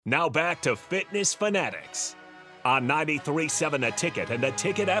Now back to Fitness Fanatics on 93.7 The Ticket and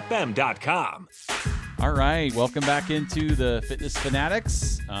theticketfm.com. All right, welcome back into the Fitness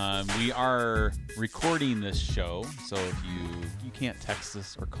Fanatics. We are recording this show, so if you can't text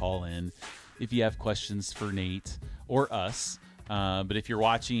us or call in if you have questions for Nate or us. But if you're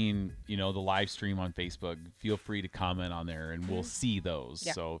watching, the live stream on Facebook, feel free to comment on there, and we'll see those.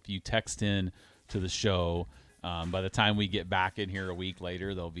 Yeah. So if you text in to the show, by the time we get back in here a week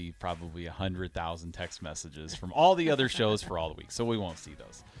later, there'll be probably 100,000 text messages from all the other shows for all the weeks, so we won't see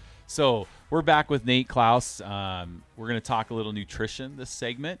those. So we're back with Nate Clouse. We're going to talk a little nutrition this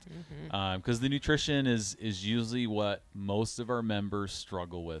segment, because the nutrition is usually what most of our members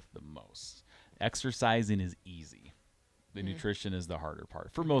struggle with the most. Exercising is easy. The nutrition is the harder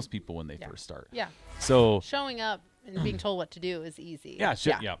part for most people when they first start. Yeah. So showing up and being told what to do is easy. Yeah.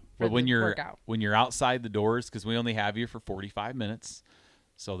 But when you're outside the doors, because we only have you for 45 minutes,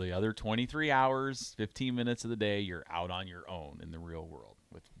 so the other 23 hours, 15 minutes of the day, you're out on your own in the real world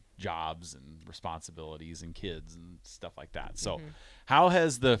with jobs and responsibilities and kids and stuff like that. So how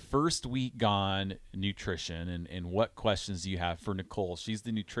has the first week gone nutrition, and what questions do you have for Nicole? She's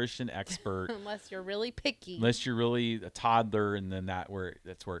the nutrition expert. Unless you're really picky. Unless you're really a toddler, and then that's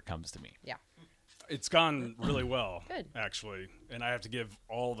where it comes to me. Yeah. It's gone really well, Good. Actually. And I have to give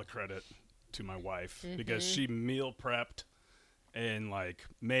all the credit to my wife because she meal prepped and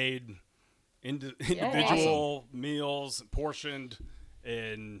made individual meals, portioned,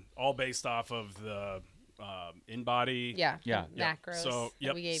 and all based off of the in-body. Macros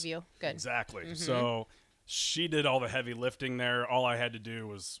that we gave you. Good. Exactly. So she did all the heavy lifting there. All I had to do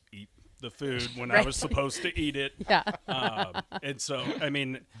was eat the food when I was supposed to eat it. Yeah. And so, I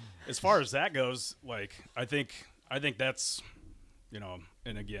mean, as far as that goes, I think that's,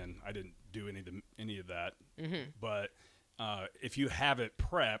 and again, I didn't do any of that, but if you have it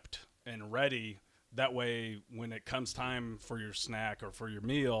prepped and ready, that way, when it comes time for your snack or for your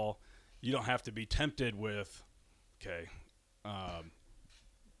meal, you don't have to be tempted with,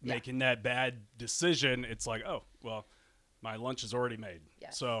 making that bad decision. It's like, oh, well, my lunch is already made.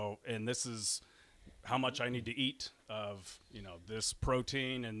 Yes. So, and this is how much I need to eat of, this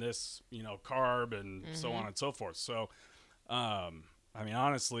protein and this, carb and so on and so forth. So,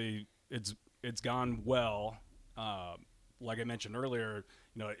 honestly, it's gone well. Like I mentioned earlier,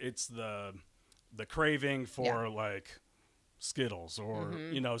 it's the craving for Skittles or,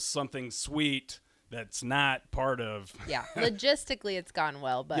 something sweet that's not part of. Yeah. Logistically, it's gone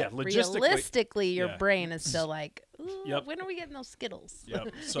well, but realistically, your brain is still ooh, when are we getting those Skittles?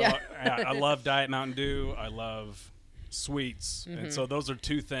 Yep. So I love Diet Mountain Dew. I love sweets. And so those are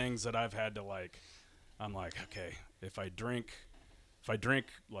two things that I've had to I'm okay, if I drink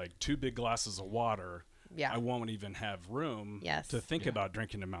 2 big glasses of water, I won't even have room to think about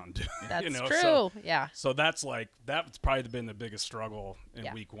drinking a Mountain Dew. That's true. So that's that's probably been the biggest struggle in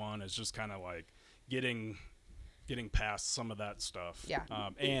week one, is just kind of getting past some of that stuff. Yeah.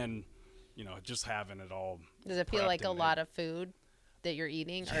 And just having it all. Does it feel like a lot of food that you're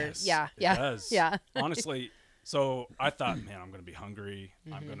eating? Yes, it does. Yeah. Honestly, so I thought, man, I'm going to be hungry.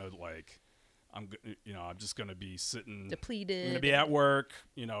 I'm going to I'm just going to be sitting depleted. I'm going to be at work,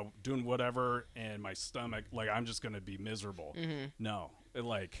 doing whatever, and my stomach, I'm just going to be miserable. No,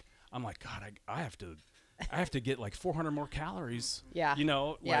 I'm God, I have to get 400 more calories. Yeah.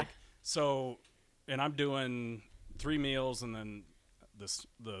 So, and I'm doing 3 meals and then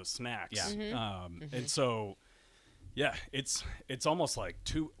the snacks. Yeah. And so, yeah, it's almost not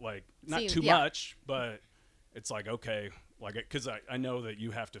too much, but it's okay. Because I know that you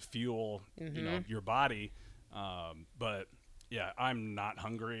have to fuel, your body. But, yeah, I'm not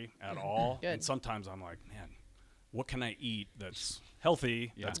hungry at all. Good. And sometimes I'm man, what can I eat that's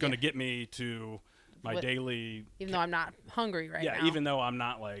healthy, that's going to get me to my daily. Even though I'm not hungry right now. Yeah, even though I'm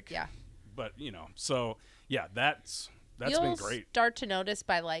not But, so, yeah, that's been great. You'll start to notice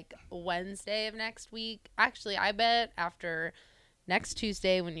by Wednesday of next week. Actually, I bet after next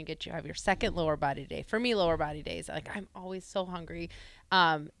Tuesday, when you have your second lower body day. For me, lower body days, I'm always so hungry.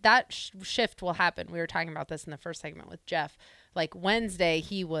 That shift will happen. We were talking about this in the first segment with Jeff. Wednesday,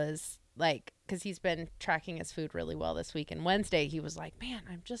 he was because he's been tracking his food really well this week. And Wednesday, he was man,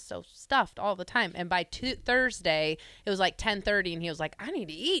 I'm just so stuffed all the time. And by Thursday, it was 10:30, and he was I need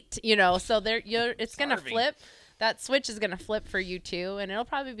to eat. So it's gonna flip. That switch is going to flip for you too, and it'll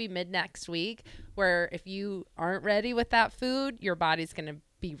probably be mid next week, where if you aren't ready with that food, your body's going to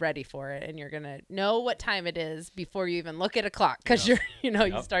be ready for it, and you're going to know what time it is before you even look at a clock, because you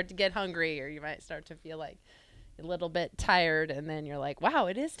start to get hungry, or you might start to feel a little bit tired, and then you're wow,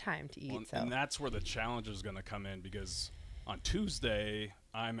 it is time to eat. And that's where the challenge is going to come in, because on Tuesday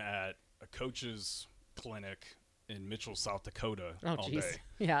I'm at a coach's clinic in Mitchell, South Dakota Oh, all jeez. day.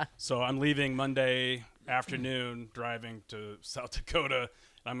 Yeah. So I'm leaving Monday afternoon, driving to South Dakota.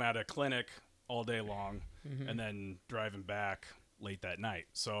 I'm at a clinic all day long, and then driving back late that night.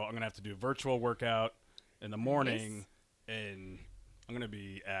 So I'm going to have to do a virtual workout in the morning, and I'm going to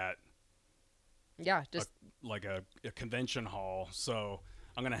be at Just a convention hall. So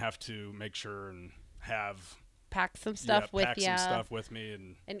I'm going to have to make sure and have pack some stuff with you. Pack some stuff with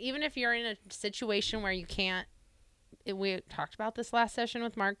me. And even if you're in a situation where you can't, we talked about this last session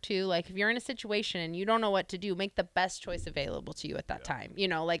with Mark too, like if you're in a situation and you don't know what to do, make the best choice available to you at that time. You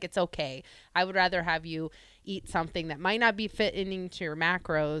know, like it's okay. I would rather have you eat something that might not be fitting into your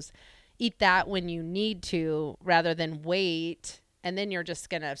macros, eat that when you need to, rather than wait. And then you're just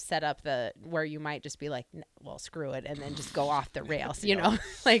going to set up where you might just be like, well, screw it. And then just go off the rails, you know,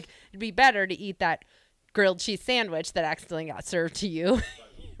 like it'd be better to eat that grilled cheese sandwich that accidentally got served to you.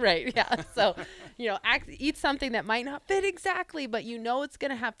 Right. Yeah. So, you know, eat something that might not fit exactly, but you know it's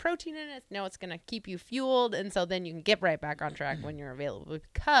going to have protein in it. Know it's going to keep you fueled. And so then you can get right back on track when you're available,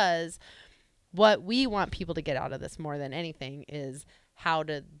 because what we want people to get out of this more than anything is how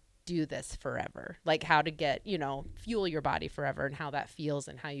to do this forever, like how to get, you know, fuel your body forever, and how that feels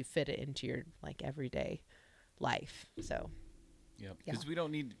and how you fit it into your like everyday life. So, because we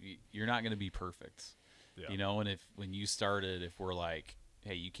don't need, you're not going to be perfect. You know, and when you started, if we're like,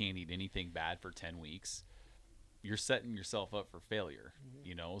 hey, you can't eat anything bad for 10 weeks, you're setting yourself up for failure,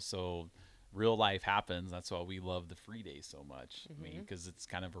 you know? So real life happens. That's why we love the free days so much. I mean, because it's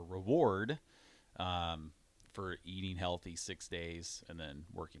kind of a reward for eating healthy 6 days and then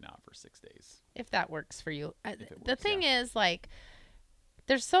working out for 6 days. If that works for you. The thing is, like,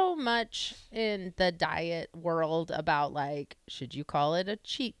 there's so much in the diet world about, like, should you call it a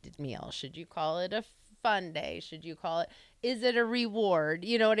cheat meal? Should you call it a fun day? Should you call it, is it a reward?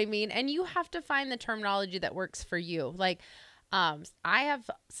 You know what I mean? And you have to find the terminology that works for you. Like, I have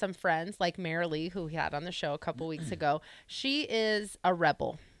some friends like Marilee, who we had on the show a couple weeks ago. She is a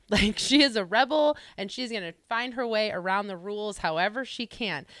rebel. Like, she is a rebel, and she's going to find her way around the rules however she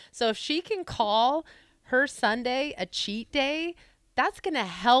can. So if she can call her Sunday a cheat day, that's going to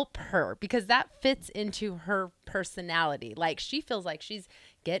help her, because that fits into her personality. Like, she feels like she's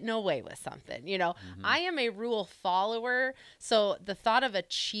getting away with something, you know. I am a rule follower, so the thought of a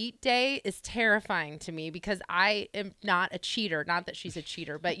cheat day is terrifying to me, because I am not a cheater. Not that she's a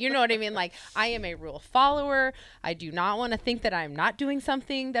cheater, but you know what I mean? Like, I am a rule follower. I do not want to think that I'm not doing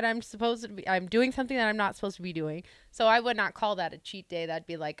something that I'm supposed to be. I'm doing something that I'm not supposed to be doing. So I would not call that a cheat day. That'd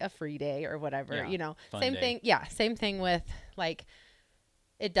be like a free day or whatever, you know. Same thing. Yeah, same thing with, like,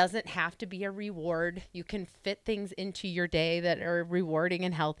 it doesn't have to be a reward. You can fit things into your day that are rewarding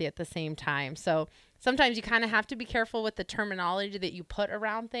and healthy at the same time. So sometimes you kind of have to be careful with the terminology that you put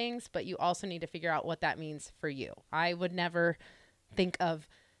around things, but you also need to figure out what that means for you. I would never think of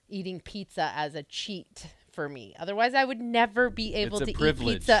eating pizza as a cheat for me. Otherwise, I would never be able to eat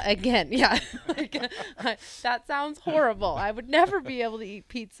pizza again. Yeah. That sounds horrible. I would never be able to eat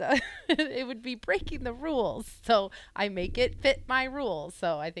pizza. It would be breaking the rules. So I make it fit my rules.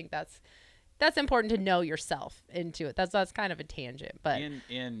 So I think that's important to know yourself into it. That's kind of a tangent, but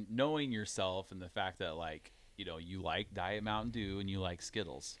in knowing yourself, and the fact that, like, you know, you like Diet Mountain Dew and you like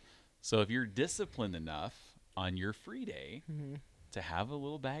Skittles. So if you're disciplined enough on your free day to have a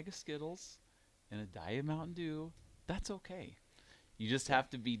little bag of Skittles and a Diet Mountain Dew, that's okay. You just have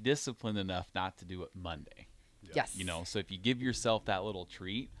to be disciplined enough not to do it Monday. Yes. You know, so if you give yourself that little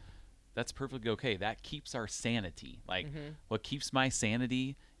treat, that's perfectly okay. That keeps our sanity. Like, what keeps my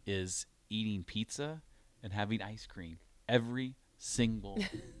sanity is eating pizza and having ice cream every single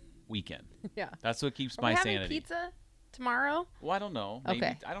weekend. Yeah. That's what keeps Are my we sanity. having pizza tomorrow? Well, I don't know. Maybe,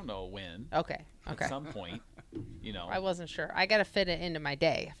 Okay. I don't know when. Okay. At some point, you know. I wasn't sure. I got to fit it into my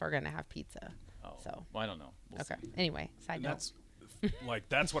day if we're going to have pizza. Oh, So. well, I don't know. We'll Okay. see. Anyway, side And note.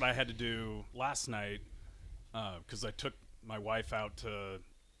 that's what I had to do last night, because I took my wife out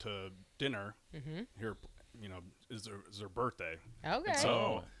to dinner here. You know, is her birthday. Okay. And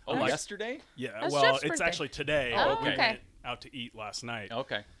so, Oh, yesterday? yeah. That's Well, Jeff's it's birthday. actually today. Oh, We okay. went out to eat last night,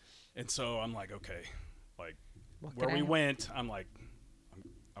 Okay. and so I'm like, okay, like What where can I we have? went, I'm like,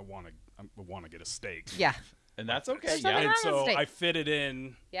 I want to get a steak. Yeah. And that's okay. There's nothing Yeah. wrong And with so steak. I fit it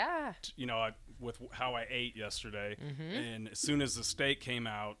in, Yeah. you know, with how I ate yesterday. Mm-hmm. And as soon as the steak came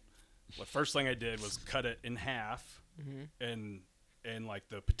out, the first thing I did was cut it in half, Mm-hmm. and like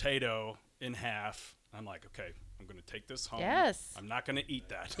the potato in half. I'm like, okay, I'm going to take this home. Yes. I'm not going to eat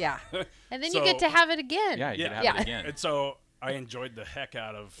that. Yeah. And then So- you get to have it again. Yeah, you Yeah. can have Yeah. it again. And so I enjoyed the heck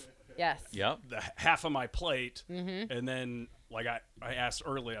out of Yes. Yep. the half of my plate, Mm-hmm. and then like I asked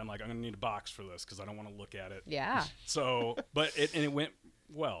early, I'm like, I'm gonna need a box for this because I don't want to look at it. Yeah. So, but it went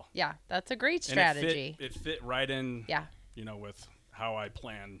well. Yeah, that's a great strategy. And it fit right in. Yeah. With how I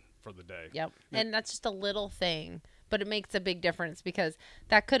plan for the day. Yep. And that's just a little thing, but it makes a big difference because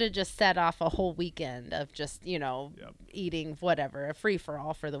that could have just set off a whole weekend of just, eating whatever, a free for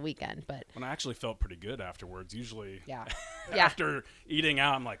all for the weekend. But when I actually felt pretty good afterwards, usually after eating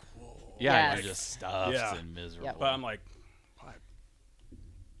out, I'm like, whoa. Yeah, you're just stuffed and miserable. Yep. But I'm like, what?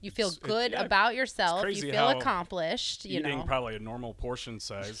 You feel good about yourself. You feel accomplished. Eating probably a normal portion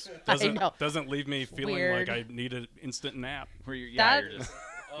size doesn't leave me feeling Weird. like I need an instant nap. Where you're just,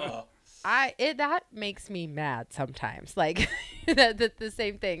 that makes me mad sometimes. Like the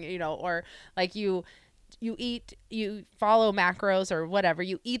same thing, or like you follow macros or whatever.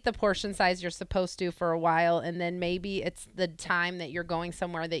 You eat the portion size you're supposed to for a while, and then maybe it's the time that you're going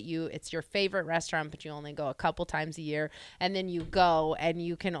somewhere that it's your favorite restaurant, but you only go a couple times a year, and then you go and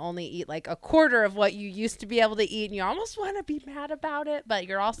you can only eat like a quarter of what you used to be able to eat, and you almost want to be mad about it, but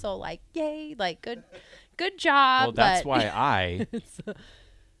you're also like, yay, like good job. Well, that's why I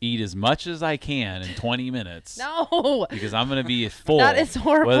eat as much as I can in 20 minutes. No. Because I'm going to be full. That is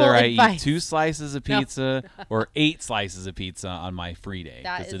horrible whether I advice. eat 2 slices of pizza or 8 slices of pizza on my free day.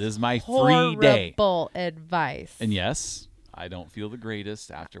 Because it is my free day. Horrible advice. And yes, I don't feel the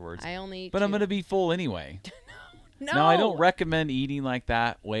greatest afterwards. I only eat But 2. I'm going to be full anyway. No. Now, I don't recommend eating like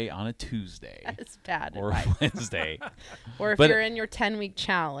that way on a Tuesday. That's bad or advice. Wednesday. Or if you're in your 10-week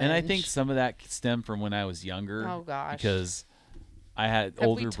challenge. And I think some of that stemmed from when I was younger. Oh, gosh. Because I had have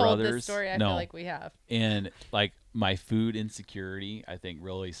older we told brothers. This story? I feel like we have. And like my food insecurity, I think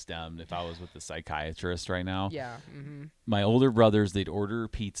really stemmed if I was with a psychiatrist right now. Yeah. Mm-hmm. My older brothers, they'd order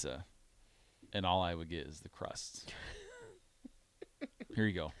pizza, and all I would get is the crust. Here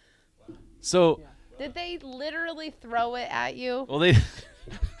you go. So. Did they literally throw it at you? Well, they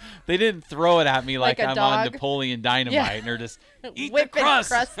didn't throw it at me like a I'm dog? on Napoleon Dynamite, and they're just eat the Whipping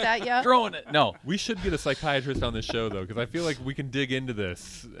crust at you. throwing it. No. We should get a psychiatrist on this show, though, because I feel like we can dig into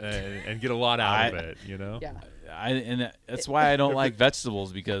this and get a lot out of it, Yeah. And that's why I don't like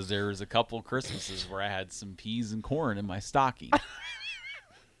vegetables, because there was a couple Christmases where I had some peas and corn in my stocking.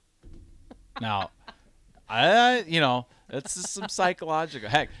 Now, that's just some psychological.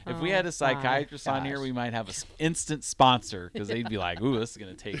 Heck, if we had a psychiatrist on here, we might have an instant sponsor, because they'd be like, ooh, this is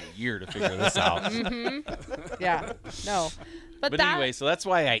going to take a year to figure this out. Mm-hmm. Yeah. No. But anyway, so that's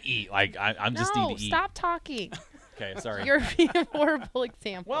why I eat. Like, I'm just need to eat. Stop talking. Okay, sorry. You're being a horrible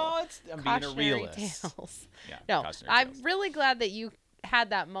example. Well, I'm being a realist. Tales. Yeah, no, I'm really glad that you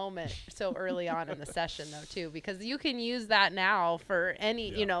had that moment so early on in the session, though, too, because you can use that now for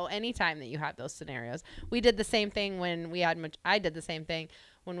any time that you have those scenarios. We did the same thing when we had I did the same thing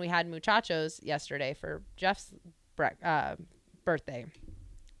when we had muchachos yesterday for Jeff's birthday.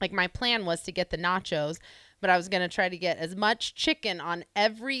 Like, my plan was to get the nachos, but I was going to try to get as much chicken on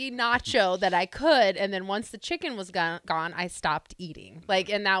every nacho that I could. And then once the chicken was gone, I stopped eating. Like,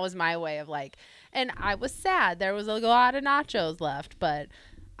 and that was my way of like, and I was sad. There was a lot of nachos left, but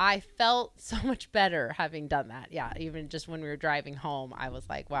I felt so much better having done that. Yeah. Even just when we were driving home, I was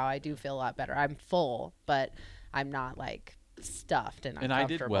like, wow, I do feel a lot better. I'm full, but I'm not like stuffed and uncomfortable. And I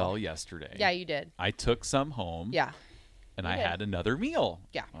did well yesterday. Yeah, you did. I took some home. Yeah. And I had another meal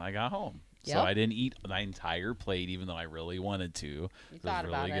when I got home. Yep. So I didn't eat my entire plate, even though I really wanted to. It was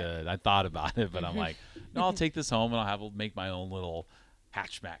really good. I thought about it, but I'm like, no, I'll take this home, and I'll make my own little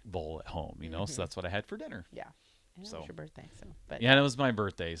hatchback bowl at home, So that's what I had for dinner. Yeah. And it was your birthday, but and it was my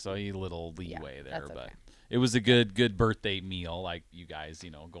birthday, so I need a little leeway there. But it was a good birthday meal, like you guys,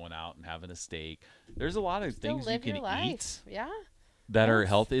 going out and having a steak. There's a lot of things you can eat. Yeah. That are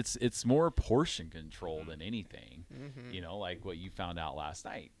healthy. It's more portion control than anything, like what you found out last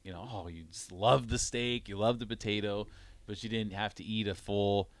night. You just love the steak, you love the potato, but you didn't have to eat a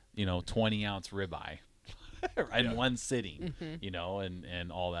full, 20-ounce ribeye in one sitting, and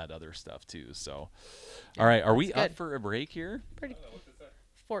all that other stuff too. So, all right, are we up for a break here? Pretty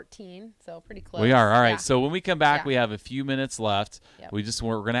 14, so pretty close. We are. All right. So when we come back, we have a few minutes left. Yep.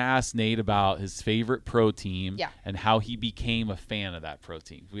 We're going to ask Nate about his favorite pro team and how he became a fan of that pro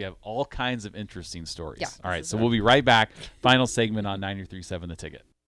team. We have all kinds of interesting stories. Yeah, all right. So we'll be right back. Final segment on 93.7 The Ticket.